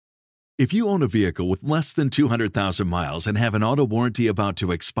If you own a vehicle with less than 200,000 miles and have an auto warranty about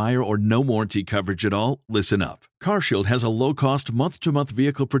to expire or no warranty coverage at all, listen up. CarShield has a low-cost month-to-month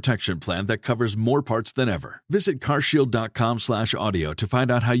vehicle protection plan that covers more parts than ever. Visit carshield.com/audio to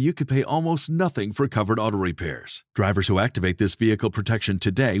find out how you could pay almost nothing for covered auto repairs. Drivers who activate this vehicle protection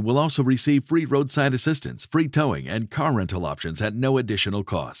today will also receive free roadside assistance, free towing, and car rental options at no additional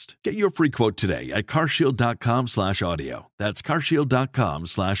cost. Get your free quote today at carshield.com/audio. That's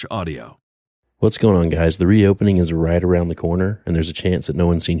carshield.com/audio. What's going on, guys? The reopening is right around the corner, and there's a chance that no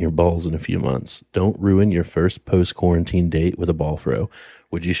one's seen your balls in a few months. Don't ruin your first post-quarantine date with a ball throw.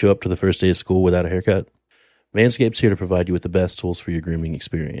 Would you show up to the first day of school without a haircut? Manscaped's here to provide you with the best tools for your grooming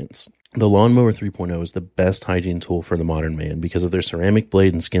experience. The Lawnmower 3.0 is the best hygiene tool for the modern man. Because of their ceramic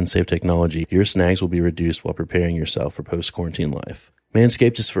blade and skin-safe technology, your snags will be reduced while preparing yourself for post-quarantine life.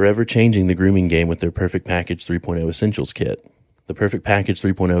 Manscaped is forever changing the grooming game with their Perfect Package 3.0 Essentials Kit. The Perfect Package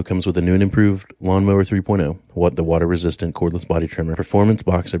 3.0 comes with a new and improved Lawnmower 3.0, the water-resistant cordless body trimmer, performance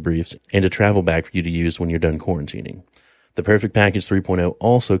boxer briefs, and a travel bag for you to use when you're done quarantining. The Perfect Package 3.0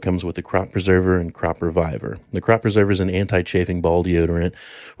 also comes with the Crop Preserver and Crop Reviver. The Crop Preserver is an anti-chafing ball deodorant,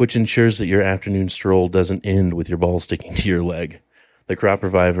 which ensures that your afternoon stroll doesn't end with your balls sticking to your leg. The Crop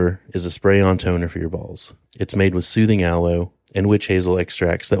Reviver is a spray-on toner for your balls. It's made with soothing aloe and witch hazel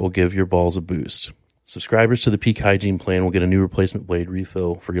extracts that will give your balls a boost. Subscribers to the Peak Hygiene Plan will get a new replacement blade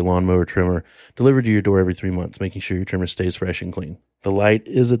refill for your lawnmower trimmer delivered to your door every 3 months, making sure your trimmer stays fresh and clean. The light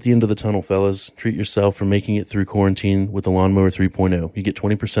is at the end of the tunnel, fellas. Treat yourself for making it through quarantine with the Lawnmower 3.0. You get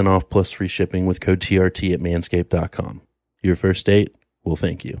 20% off plus free shipping with code TRT at manscaped.com. Your first date will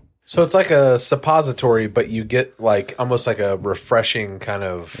thank you. So it's like a suppository, but you get like almost like a refreshing kind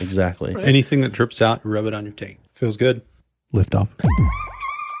of... Exactly. Right. Anything that drips out, you rub it on your tank. Feels good. Lift off.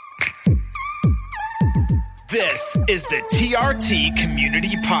 This is the TRT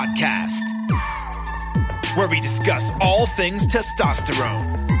Community Podcast, where we discuss all things testosterone.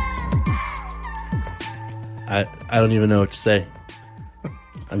 I don't even know what to say.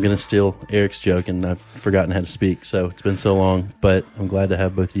 I'm going to steal Eric's joke, and I've forgotten how to speak, so it's been so long, but I'm glad to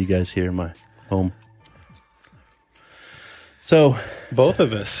have both of you guys here in my home. So, both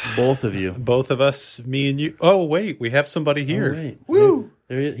of us. Both of you. Both of us, me and you. Oh, wait, we have somebody here. Oh, wait. Woo!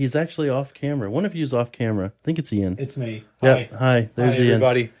 He's actually off camera. One of you's off camera. I think it's Ian. It's me. Yeah. Hi. There's Hi, Ian.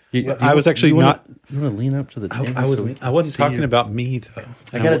 Everybody. I was actually not. You want to lean up to the table? I wasn't talking about me though.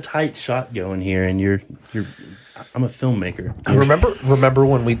 I got a tight shot going here, and you're. I'm a filmmaker. I remember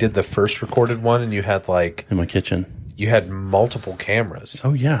when we did the first recorded one, and you had like in my kitchen. You had multiple cameras.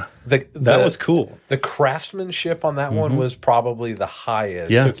 Oh yeah, that was cool. The craftsmanship on that one was probably the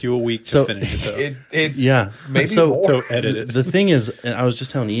highest. Yeah. It took you a week to finish it though. Yeah, maybe more. To edit it. The thing is, and I was just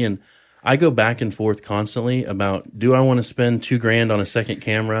telling Ian, I go back and forth constantly about, do I want to spend $2,000 on a second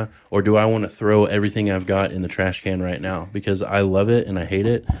camera, or do I want to throw everything I've got in the trash can right now? Because I love it and I hate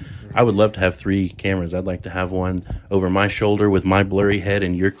it. I would love to have 3 cameras. I'd like to have one over my shoulder with my blurry head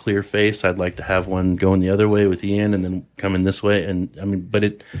and your clear face. I'd like to have one going the other way with Ian and then coming this way. And I mean, but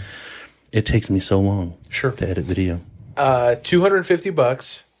it takes me so long to edit video.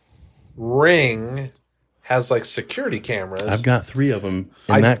 $250. Ring has like security cameras. I've got 3 of them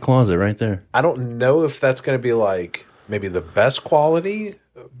in that closet right there. I don't know if that's going to be like maybe the best quality,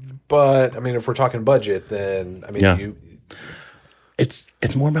 but I mean, if we're talking budget, then I mean,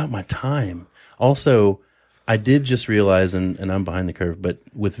 it's more about my time. Also, I did just realize, and I'm behind the curve, but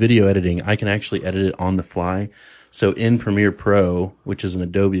with video editing, I can actually edit it on the fly. So in Premiere Pro, which is an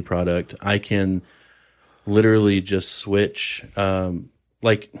Adobe product, I can literally just switch,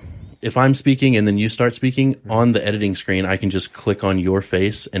 like if I'm speaking and then you start speaking on the editing screen, I can just click on your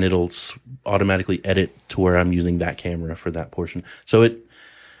face and it'll automatically edit to where I'm using that camera for that portion. So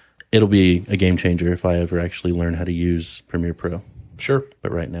it'll be a game changer if I ever actually learn how to use Premiere Pro. Sure.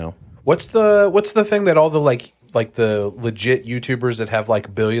 But right now, what's the thing that all the like the legit YouTubers that have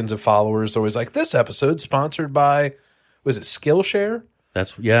like billions of followers are always like, this episode sponsored by, was it Skillshare?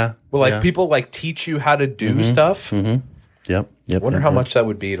 That's well, people like teach you how to do stuff. Mm-hmm. Yep. I wonder how much that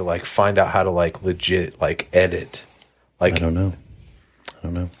would be to like find out how to like legit like edit. Like I don't know.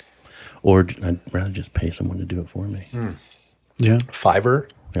 Or I'd rather just pay someone to do it for me. Yeah. Fiverr.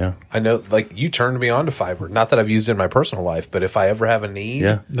 Yeah. I know, like, you turned me on to Fiverr. Not that I've used it in my personal life, but if I ever have a need.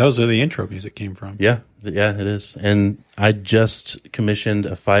 Yeah. Those are the intro music came from. Yeah. Yeah, it is. And I just commissioned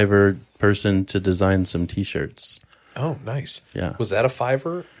a Fiverr person to design some T-shirts. Oh, nice. Yeah. Was that a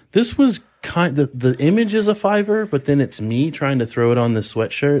Fiverr? This was the image is a Fiverr, but then it's me trying to throw it on this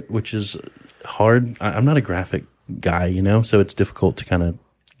sweatshirt, which is hard. I'm not a graphic guy, so it's difficult to kind of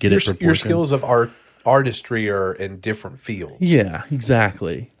get it proportioned. Your skills of artistry are in different fields. Yeah,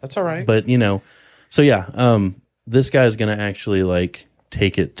 exactly. That's all right. But so yeah, this guy's going to actually like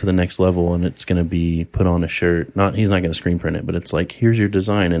take it to the next level, and it's going to be put on a shirt. He's not going to screen print it, but it's like, here's your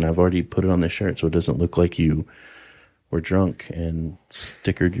design, and I've already put it on this shirt, so it doesn't look like you were drunk and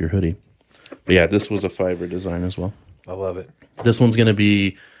stickered your hoodie. But yeah, this was a Fiverr design as well. I love it. This one's going to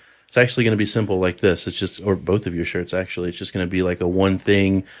be, it's actually going to be simple like this. It's just, or both of your shirts actually, it's just going to be like a one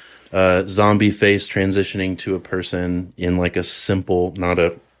thing, zombie face transitioning to a person in like a simple, not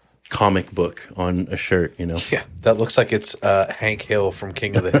a comic book on a shirt, Yeah, that looks like it's Hank Hill from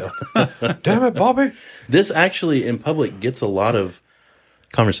King of the Hill. Damn it, Bobby. This actually in public gets a lot of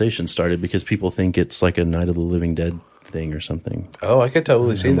conversation started because people think it's like a Night of the Living Dead thing or something. Oh, I could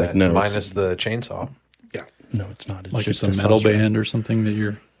totally see that. no, minus the chainsaw. Yeah. No, it's not. It's Like just it's a metal band or something that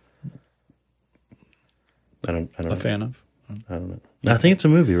you're I don't a know. fan of. I don't know. I think it's a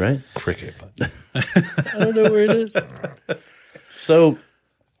movie, right? Cricket. But I don't know where it is. So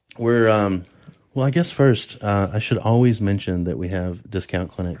we're, well, I guess first, I should always mention that we have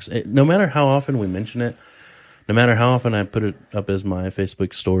discount clinics. No matter how often we mention it, no matter how often I put it up as my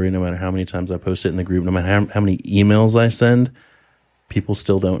Facebook story, no matter how many times I post it in the group, no matter how many emails I send, people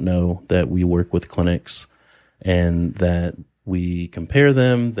still don't know that we work with clinics and that we compare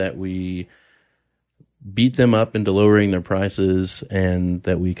them, that we beat them up into lowering their prices, and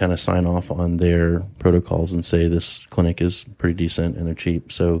that we kind of sign off on their protocols and say this clinic is pretty decent and they're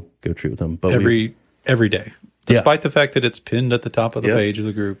cheap, so go treat with them. But Every day. Despite the fact that it's pinned at the top of the page of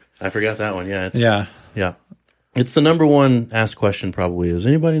the group. I forgot that one. Yeah. Yeah. It's the number one asked question probably is,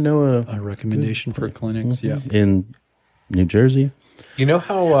 anybody know A recommendation for clinics. Yeah. in New Jersey? you know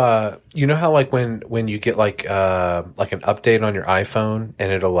how like when you get like an update on your iPhone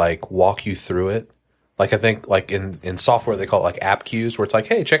and it'll like walk you through it. Like I think like in software they call it like app queues, where it's like,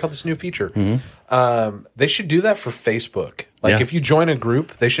 hey, check out this new feature. They should do that for Facebook. Like if you join a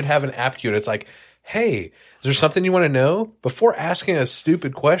group, they should have an app queue. And it's like, hey, is there something you want to know? Before asking a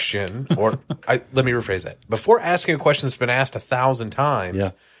stupid question, or let me rephrase that. Before asking a question that's been asked 1,000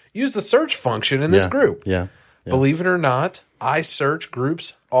 times, use the search function in this group. Yeah. Believe it or not, I search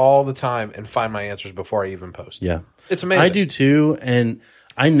groups all the time and find my answers before I even post. Yeah. It's amazing. I do too, and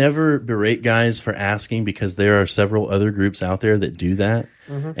I never berate guys for asking because there are several other groups out there that do that,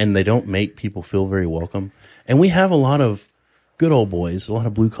 and they don't make people feel very welcome. And we have a lot of good old boys, a lot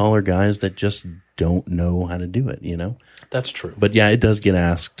of blue-collar guys that just don't know how to do it, That's true. But yeah, it does get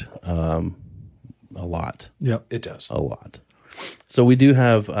asked a lot. Yep. It does. A lot. So we do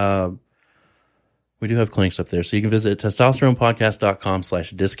have clinics up there. So you can visit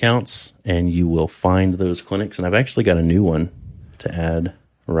testosteronepodcast.com/discounts and you will find those clinics. And I've actually got a new one to add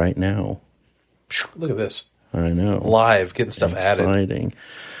right now. Look at this. I know. Live, getting stuff added. Exciting.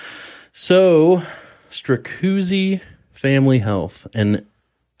 So Stracuzzi Family Health. And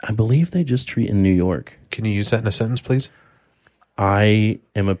I believe they just treat in New York. Can you use that in a sentence, please? I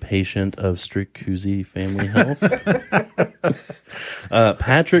am a patient of Stracuzzi Family Health.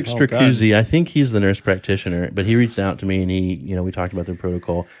 Patrick Stracuzzi, I think he's the nurse practitioner, but he reached out to me and we talked about their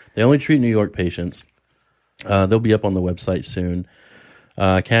protocol. They only treat New York patients. They'll be up on the website soon.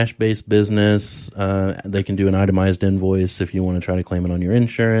 Cash-based business. They can do an itemized invoice if you want to try to claim it on your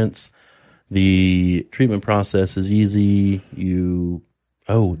insurance. The treatment process is easy.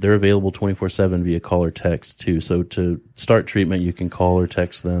 They're available 24/7 via call or text too. So to start treatment, you can call or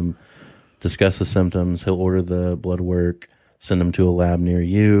text them, discuss the symptoms. He'll order the blood work, send them to a lab near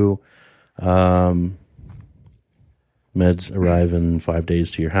you. Meds arrive in 5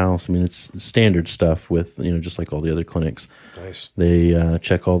 days to your house. I mean, it's standard stuff with, just like all the other clinics. Nice. They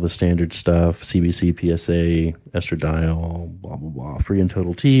check all the standard stuff, CBC, PSA, estradiol, blah, blah, blah, free and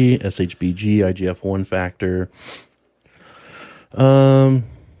total T, SHBG, IGF-1 factor.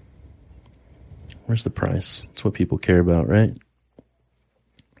 Where's the price? It's what people care about, right?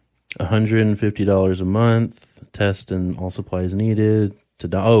 $150 a month, test and all supplies needed.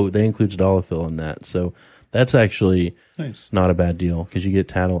 They include Tadalafil in that. So that's actually not a bad deal because you get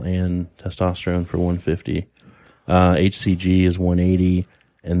Tadal and testosterone for $150. HCG is $180,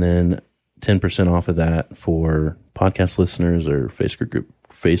 and then 10% off of that for podcast listeners or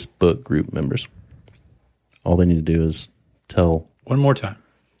Facebook group members. All they need to do is tell one more time.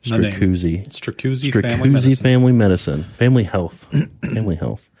 Stracuzzi. Stracuzzi Family Medicine. Family Health. Family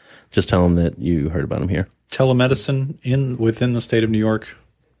Health. Just tell them that you heard about them here. Telemedicine within the state of New York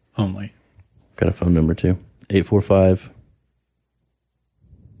only. Got a phone number too. 845.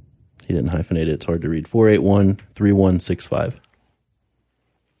 He didn't hyphenate it. It's hard to read. 481-3165.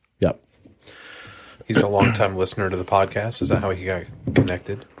 Yep. He's a longtime listener to the podcast. Is that how he got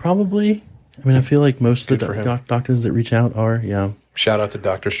connected? Probably. I mean, I feel like most of Good the for him. doctors that reach out are, Shout out to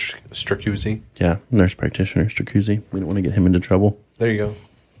Dr. Stracuzzi. nurse practitioner Stracuzzi. We don't want to get him into trouble. There you go.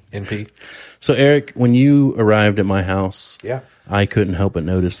 NP. So, Eric, when you arrived at my house, Yeah. I couldn't help but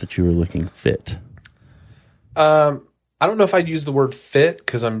notice that you were looking fit. I don't know if I'd use the word fit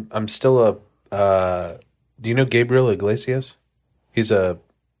because I'm still a. Do you know Gabriel Iglesias? He's a.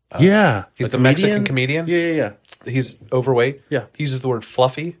 Yeah. He's a the Mexican comedian. Yeah. He's overweight. Yeah. He uses the word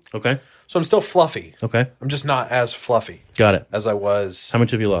fluffy. Okay. So I'm still fluffy. Okay. I'm just not as fluffy Got it. as I was. How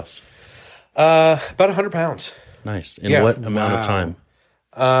much have you lost? About 100 pounds. Nice. In Yeah. what amount of time?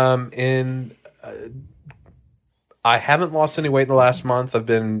 I haven't lost any weight in the last month. I've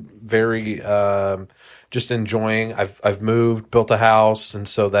been very just enjoying. I've moved, built a house, and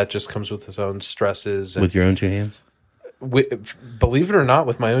so that just comes with its own stresses. And With your own two hands? believe it or not,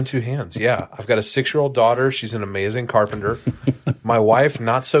 with my own two hands. Yeah, I've got a 6-year-old daughter. She's an amazing carpenter. My wife,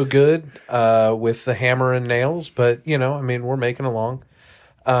 not so good with the hammer and nails, but we're making along.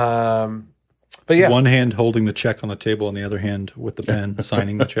 But yeah, One hand holding the check on the table and the other hand with the pen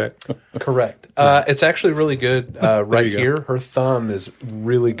signing the check. correct. It's actually really good right you go. here. Her thumb is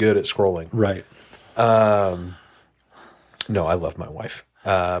really good at scrolling. Right. No, I love my wife.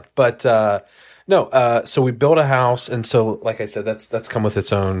 So we built a house, and so like I said, that's come with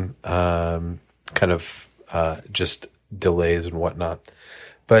its own kind of just delays and whatnot.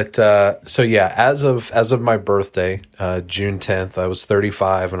 But so yeah, as of my birthday, June 10th, I was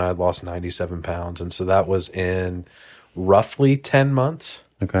 35 and I had lost 97 pounds, and so that was in roughly 10 months.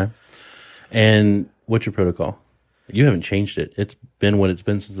 Okay. And what's your protocol? You haven't changed it. It's been what it's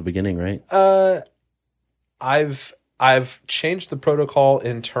been since the beginning, right? I've changed the protocol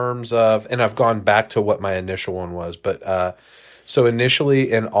in terms of, and I've gone back to what my initial one was. But so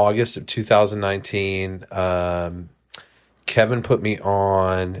initially in August of 2019, Kevin put me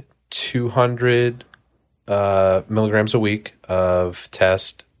on 200 milligrams a week of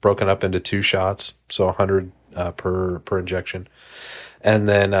test, broken up into 2 shots, so 100 per injection, and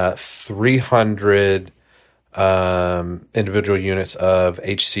then 300 individual units of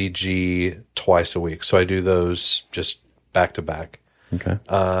HCG twice a week. So I do those just back to back. Okay.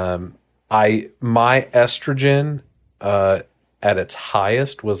 My estrogen at its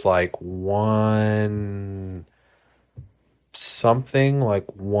highest was like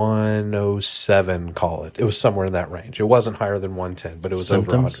 107, call it. It was somewhere in that range. It wasn't higher than 110, but it was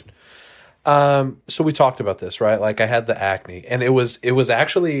Symptoms? over 100. So we talked about this, right? Like I had the acne, and it was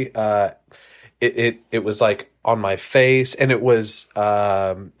actually it was like on my face, and it was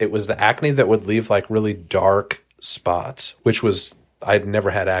the acne that would leave like really dark spots, which was, I'd never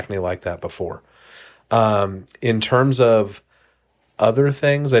had acne like that before. In terms of other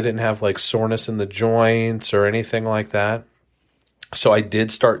things, I didn't have like soreness in the joints or anything like that. So I did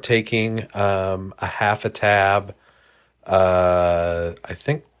start taking a half a tab, I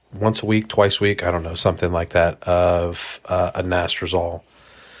think once a week, twice a week, I don't know, something like that, of anastrozole.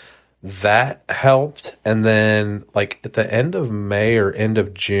 That helped. And then like at the end of May or end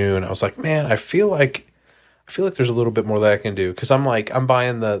of June, I was like, man, I feel like there's a little bit more that I can do. Cause I'm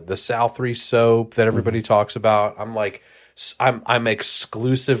buying the Sal 3 soap that everybody talks about. I'm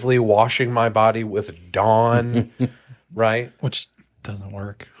exclusively washing my body with Dawn, right? Which doesn't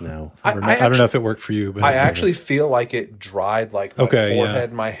work. No. I don't know if it worked for you, but I actually feel like it dried like my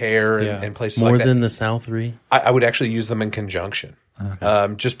forehead, my hair, and places More like that. than the Sal 3? I would actually use them in conjunction.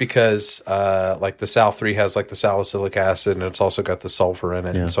 Just because like the Sal 3 has like the salicylic acid, and it's also got the sulfur in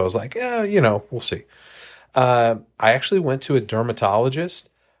it. Yeah. And so I was like, we'll see. I actually went to a dermatologist.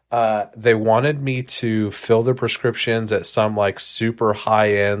 They wanted me to fill their prescriptions at some like super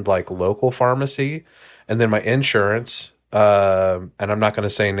high end like local pharmacy, and then my insurance, and I'm not going to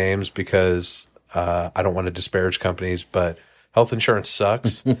say names because I don't want to disparage companies, but health insurance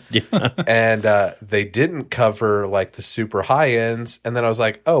sucks. And they didn't cover like the super high ends. And then I was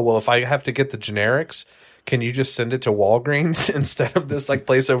like, oh, well, if I have to get the generics, can you just send it to Walgreens instead of this like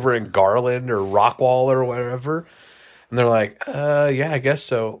place over in Garland or Rockwall or whatever? And they're like, yeah, I guess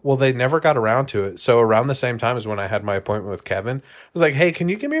so. Well, they never got around to it. So around the same time as when I had my appointment with Kevin, I was like, hey, can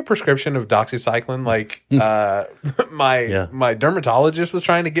you give me a prescription of doxycycline? Like my dermatologist was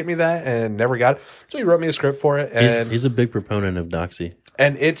trying to get me that and never got it. So he wrote me a script for it. And He's a big proponent of Doxy.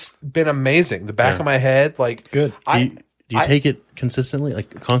 and it's been amazing. The back of my head, like good. Do you take it consistently,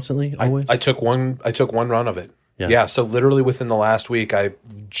 like constantly, always? I took one run of it. Yeah. Yeah. So literally within the last week, I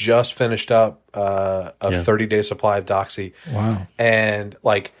just finished up a 30-day supply of Doxy. Wow. And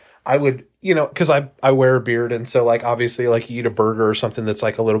like I would, because I wear a beard, and so like obviously like you eat a burger or something that's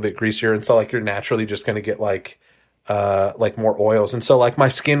like a little bit greasier, and so like you're naturally just going to get like like more oils. And so like my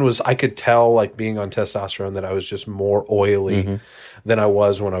skin was, I could tell like being on testosterone that I was just more oily than I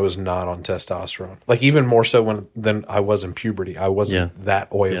was when I was not on testosterone. Like even more so than I was in puberty. I wasn't that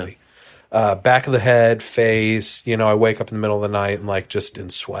oily. Back of the head, face, I wake up in the middle of the night and like just in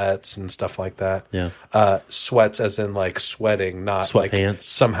sweats and stuff like that. Yeah. Sweats as in like sweating, not Sweatpants. like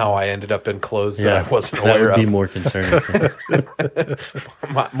somehow I ended up in clothes that I wasn't aware That would of. be more concerning.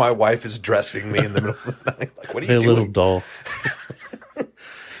 My wife is dressing me in the middle of the night. Like, what are you A doing? little doll.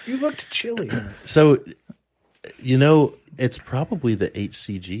 You looked chilly. So, it's probably the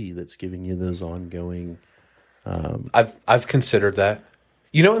HCG that's giving you those ongoing. I've considered that.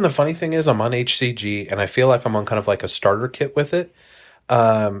 And the funny thing is I'm on HCG and I feel like I'm on kind of like a starter kit with it.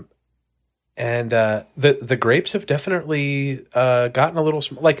 And the grapes have definitely gotten a little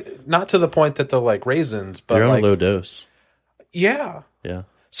like not to the point that they're like raisins, but You're on like a low dose. Yeah. Yeah.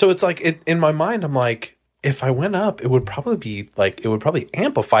 So it's like in my mind I'm like, if I went up, it would probably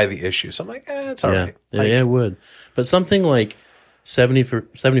amplify the issue. So I'm like, it's all right. Yeah, it would. But something like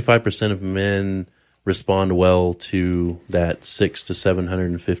 75% of men respond well to that 600 to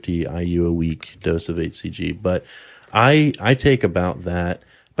 750 IU a week dose of HCG. But I take about that,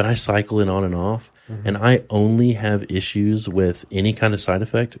 but I cycle it on and off, and I only have issues with any kind of side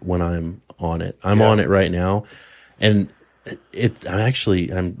effect when I'm on it. I'm on it right now, and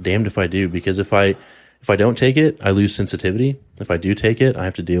I'm damned if I do, because if I don't take it, I lose sensitivity. If I do take it, I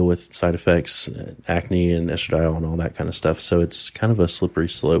have to deal with side effects, acne and estradiol and all that kind of stuff. So it's kind of a slippery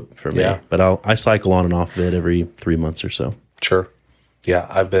slope for me. Yeah. But I cycle on and off of it every 3 months or so. Sure. Yeah,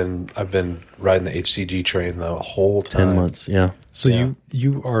 I've been riding the HCG train the whole time. 10 months, yeah. So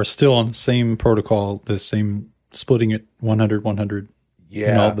you are still on the same protocol, the same splitting it 100.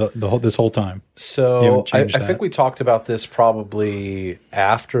 Yeah. This whole time. You So haven't I changed that. think we talked about this probably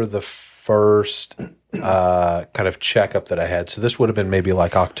after the first kind of checkup that I had. So this would have been maybe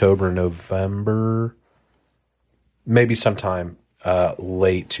like October, November, maybe sometime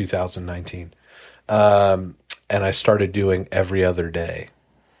late 2019. And I started doing every other day.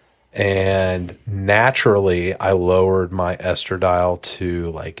 And naturally, I lowered my estradiol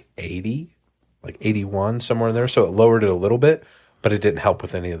to like 80, like 81, somewhere in there. So it lowered it a little bit, but it didn't help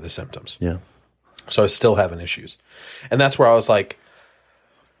with any of the symptoms. Yeah. So I was still having issues. And that's where I was like,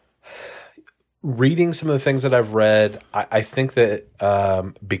 reading some of the things that I've read, I think that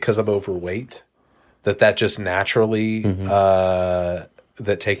because I'm overweight, that just naturally, that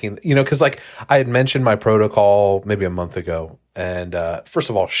taking, because like I had mentioned my protocol maybe a month ago. And first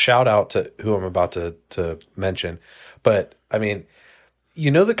of all, shout out to who I'm about to mention. But I mean,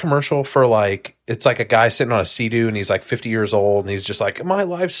 the commercial for like, it's like a guy sitting on a Sea-Doo and he's like 50 years old and he's just like, my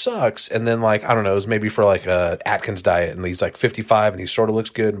life sucks. And then like, I don't know, it was maybe for like a Atkins diet and he's like 55 and he sort of looks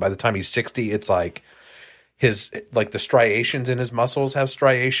good. And by the time he's 60, it's like the striations in his muscles have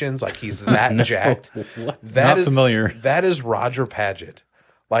striations. Like he's that jacked. Not familiar. That is Roger Padgett.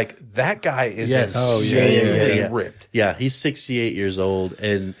 Like that guy is Yes. insanely ripped. Yeah, he's 68 years old,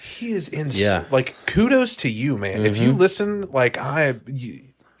 and He is insane. Yeah. Like kudos to you, man. If you listen, like well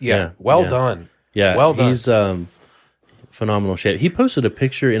Yeah. done. yeah, Well done. he's phenomenal shape. He posted a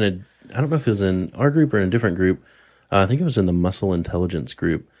picture I don't know if it was in our group or in a different group. I think it was in the Muscle Intelligence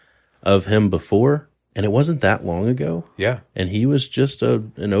group of him before, and it wasn't that long ago. Yeah. And he was just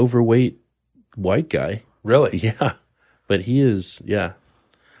an overweight white guy. Really? Yeah, but he is. Yeah,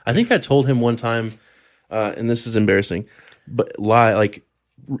 I think I told him one time, and this is embarrassing, but like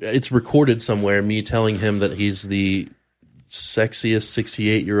it's recorded somewhere. Me telling him that he's the sexiest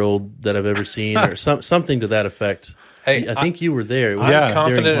 68-year-old that I've ever seen, or something to that effect. Hey, I think you were there. It was I'm Yeah,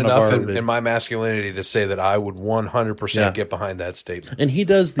 confident during one enough of our- in my masculinity to say that I would 100% get behind that statement. And he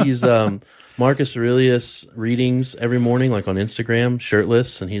does these Marcus Aurelius readings every morning, like on Instagram,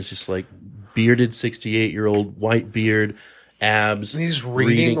 shirtless, and he's just like bearded 68-year-old, white beard, abs. And he's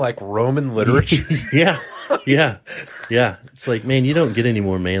reading like Roman literature. Yeah. It's like, man, you don't get any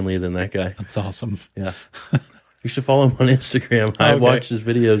more manly than that guy. That's awesome. Yeah. You should follow him on Instagram. I Okay. watch his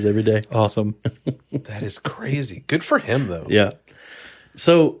videos every day. Awesome. That is crazy. Good for him, though. Yeah.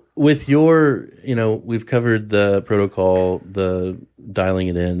 So with your, we've covered the protocol, the dialing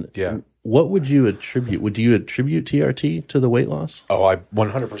it in. Yeah. What would you attribute? Would you attribute TRT to the weight loss? Oh, I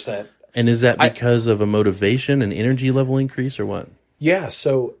 100%. And is that because of a motivation and energy level increase or what? Yeah,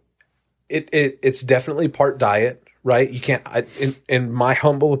 so it's definitely part diet, right? You can't, in my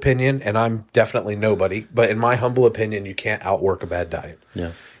humble opinion, and I'm definitely nobody, but in my humble opinion, you can't outwork a bad diet.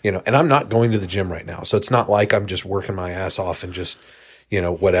 Yeah. And I'm not going to the gym right now, so it's not like I'm just working my ass off and just,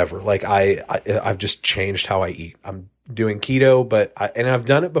 whatever. Like I've just changed how I eat. I'm doing keto, and I've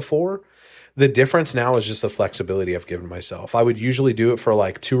done it before, The difference now is just the flexibility I've given myself. I would usually do it for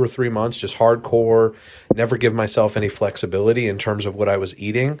like 2 or 3 months, just hardcore, never give myself any flexibility in terms of what I was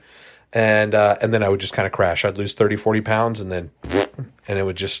eating. And then I would just kind of crash. I'd lose 30, 40 pounds and it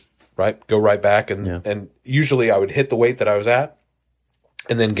would just go right back. And usually I would hit the weight that I was at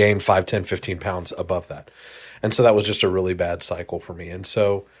and then gain 5, 10, 15 pounds above that. And so that was just a really bad cycle for me. And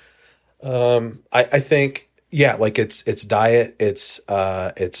so I think, like it's diet, it's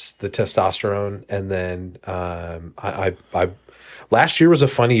the testosterone. And then I last year was a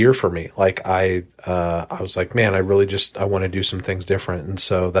funny year for me. Like I was like, man, I want to do some things different. And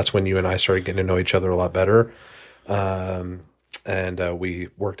so that's when you and I started getting to know each other a lot better. And we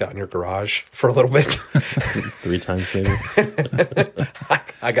worked out in your garage for a little bit. 3 times maybe.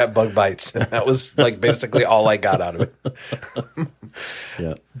 I got bug bites, and that was like basically all I got out of it.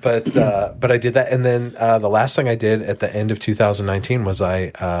 Yeah. But I did that, and then the last thing I did at the end of 2019 was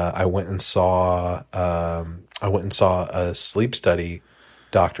I went and saw a sleep study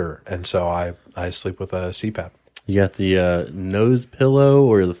doctor, and so I sleep with a CPAP. You got the nose pillow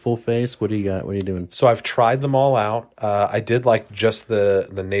or the full face? What do you got? What are you doing? So I've tried them all out. I did like just the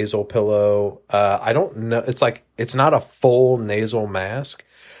nasal pillow. I don't know. It's not a full nasal mask,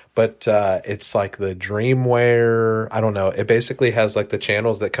 but it's like the Dreamwear. I don't know. It basically has like the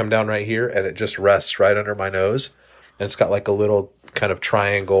channels that come down right here, and it just rests right under my nose. And it's got like a little kind of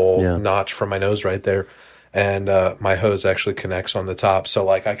triangle notch from my nose right there. And my hose actually connects on the top. So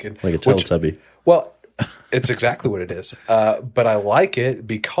like I can... Like a Teletubby. Well... It's exactly what it is. But I like it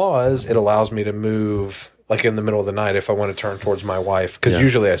because it allows me to move like in the middle of the night if I want to turn towards my wife. Because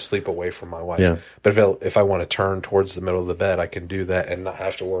usually I sleep away from my wife. Yeah. But if I want to turn towards the middle of the bed, I can do that and not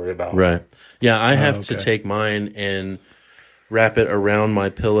have to worry about Right. Yeah, I have to take mine and wrap it around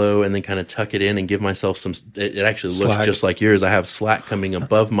my pillow and then kind of tuck it in and give myself some... It actually looks slack. just like yours. I have slack coming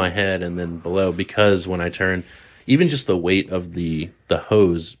above my head and then below because when I turn... Even just the weight of the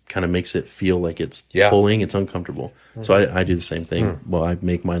hose kind of makes it feel like it's pulling. It's uncomfortable. Mm-hmm. So I do the same thing. Well, I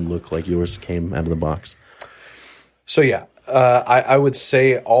make mine look like yours came out of the box. So I would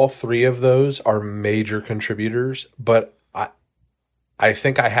say all 3 of those are major contributors, but I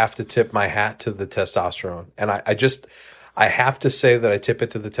think I have to tip my hat to the testosterone. And I have to say that I tip it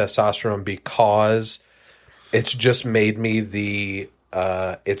to the testosterone because it's just made me the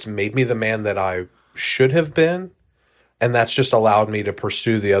man that I should have been, and that's just allowed me to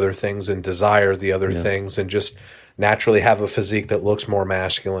pursue the other things and desire the other things and just naturally have a physique that looks more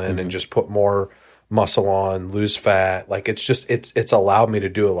masculine and just put more muscle on, lose fat. Like it's allowed me to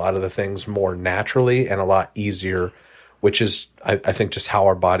do a lot of the things more naturally and a lot easier, which is I think just how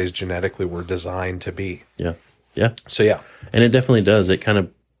our bodies genetically were designed to be. Yeah. So and it definitely does. It kind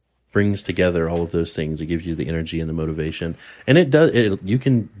of brings together all of those things. It gives you the energy and the motivation, and it does. You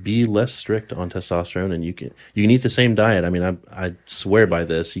can be less strict on testosterone, and you can eat the same diet. I mean, I swear by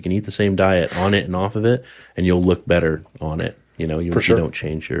this. You can eat the same diet on it and off of it, and you'll look better on it. You know, you don't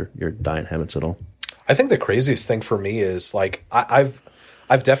change your diet habits at all. I think the craziest thing for me is like I've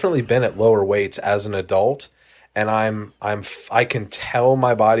definitely been at lower weights as an adult, and I can tell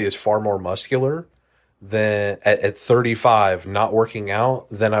my body is far more muscular than at 35 not working out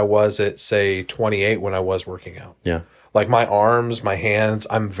than I was at say 28 when I was working out. Yeah. Like my arms, my hands,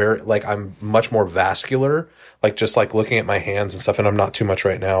 I'm much more vascular, like just like looking at my hands and stuff. And I'm not too much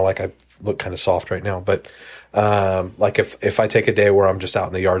right now. Like I look kind of soft right now, but like if I take a day where I'm just out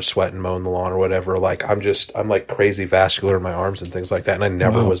in the yard sweating, mowing the lawn or whatever, like I'm like crazy vascular in my arms and things like that. And I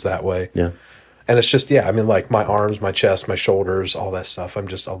never was that way. Yeah. And it's just, I mean, like my arms, my chest, my shoulders, all that stuff. I'm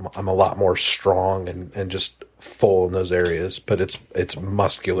a lot more strong and just full in those areas, but it's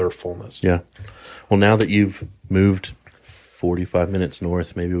muscular fullness. Yeah. Well, now that you've moved 45 minutes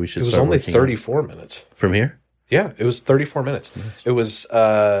north, maybe we should start. It was only 34 minutes. From here? Yeah, it was 34 minutes. Nice. It was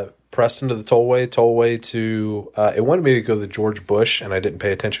Preston to the tollway to, it wanted me to go to the George Bush, and I didn't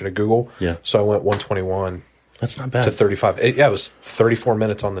pay attention to Google. Yeah. So I went 121. That's not bad. To 35. It was 34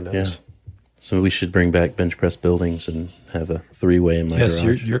 minutes on the nose. Yeah. So we should bring back bench press buildings and have a 3-way in my garage.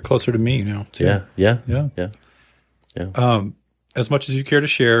 Yes, you're closer to me now, too. Yeah. As much as you care to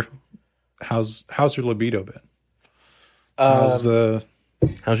share, how's your libido been? How's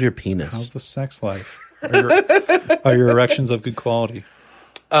your penis? How's the sex life? Are your erections of good quality?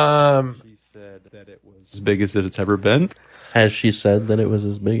 She said that it was as big as it's ever been. Has she said that it was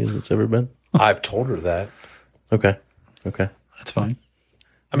as big as it's ever been? I've told her that. Okay. That's fine.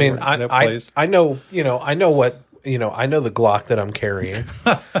 I mean, I know, I know what, I know the Glock that I'm carrying.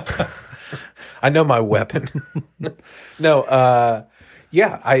 I know my weapon. No,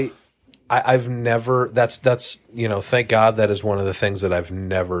 I've never, that's, you know, thank God that is one of the things that I've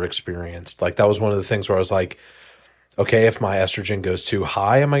never experienced. Like that was one of the things where I was like, okay, if my estrogen goes too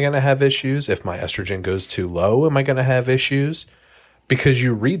high, am I going to have issues? If my estrogen goes too low, am I going to have issues? Because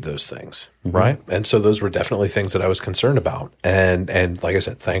you read those things, right? And so those were definitely things that I was concerned about. And like I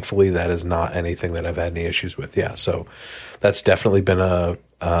said, thankfully that is not anything that I've had any issues with. Yeah. So that's definitely been a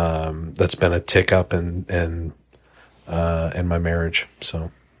tick up in my marriage. So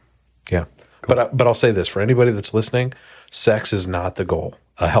yeah. Cool. But I'll say this for anybody that's listening, sex is not the goal.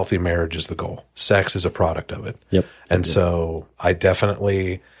 A healthy marriage is the goal. Sex is a product of it. Yep. And so I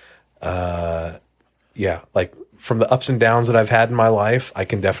definitely, like from the ups and downs that I've had in my life, I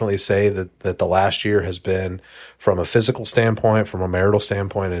can definitely say that the last year has been, from a physical standpoint, from a marital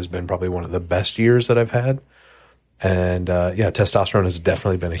standpoint, it has been probably one of the best years that I've had. And testosterone has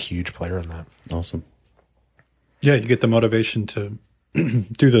definitely been a huge player in that. Awesome. Yeah, you get the motivation to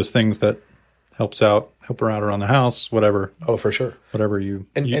do those things that help her out around the house, whatever. Oh, for sure. Whatever you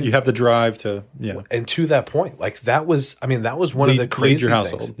have the drive to, yeah. And to that point, like that was one of the crazy your things.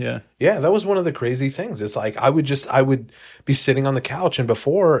 household. Yeah. Yeah, that was one of the crazy things. It's like I would be sitting on the couch, and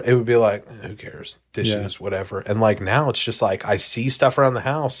before it would be like, who cares? Dishes, whatever. And like now it's just like I see stuff around the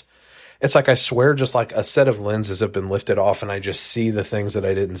house. It's like I swear just like a set of lenses have been lifted off and I just see the things that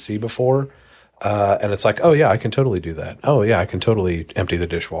I didn't see before. And it's like, oh yeah, I can totally do that. Oh yeah, I can totally empty the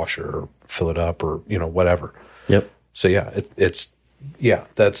dishwasher or fill it up or, you know, whatever. Yep. So yeah, that's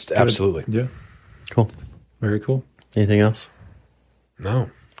Good. absolutely. Yeah. Cool. Very cool. Anything else?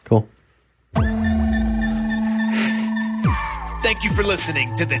 No. Cool. Thank you for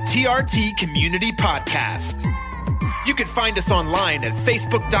listening to the TRT Community Podcast. You can find us online at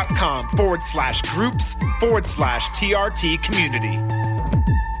facebook.com/groups/TRT Community.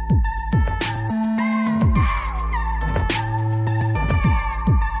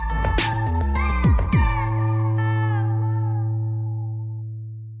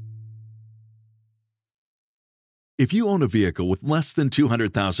 If you own a vehicle with less than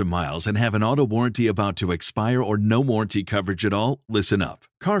 200,000 miles and have an auto warranty about to expire or no warranty coverage at all, listen up.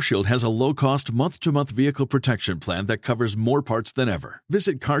 CarShield has a low-cost month-to-month vehicle protection plan that covers more parts than ever.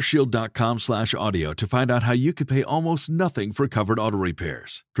 Visit carshield.com/audio to find out how you could pay almost nothing for covered auto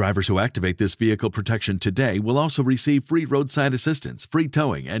repairs. Drivers who activate this vehicle protection today will also receive free roadside assistance, free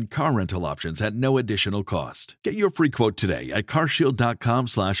towing, and car rental options at no additional cost. Get your free quote today at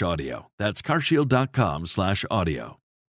carshield.com/audio. That's carshield.com/audio.